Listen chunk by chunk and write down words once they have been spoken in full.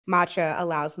Matcha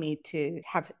allows me to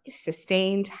have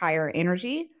sustained higher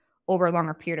energy over a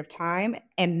longer period of time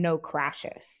and no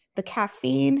crashes. The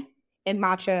caffeine in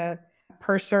matcha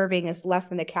per serving is less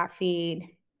than the caffeine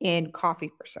in coffee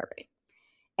per serving.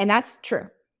 And that's true.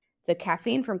 The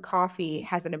caffeine from coffee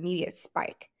has an immediate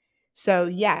spike. So,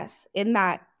 yes, in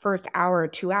that first hour or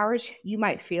 2 hours, you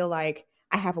might feel like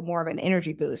I have a more of an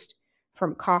energy boost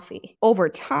from coffee. Over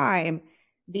time,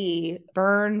 the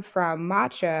burn from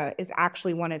matcha is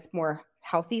actually when it's more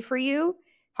healthy for you,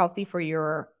 healthy for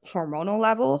your hormonal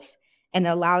levels, and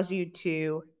allows you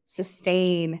to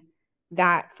sustain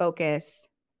that focus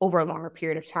over a longer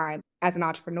period of time. As an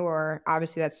entrepreneur,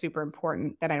 obviously that's super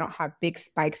important that I don't have big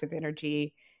spikes of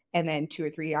energy. And then 2 or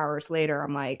 3 hours later,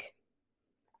 I'm like,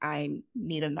 I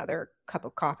need another cup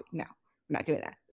of coffee. No, I'm not doing that.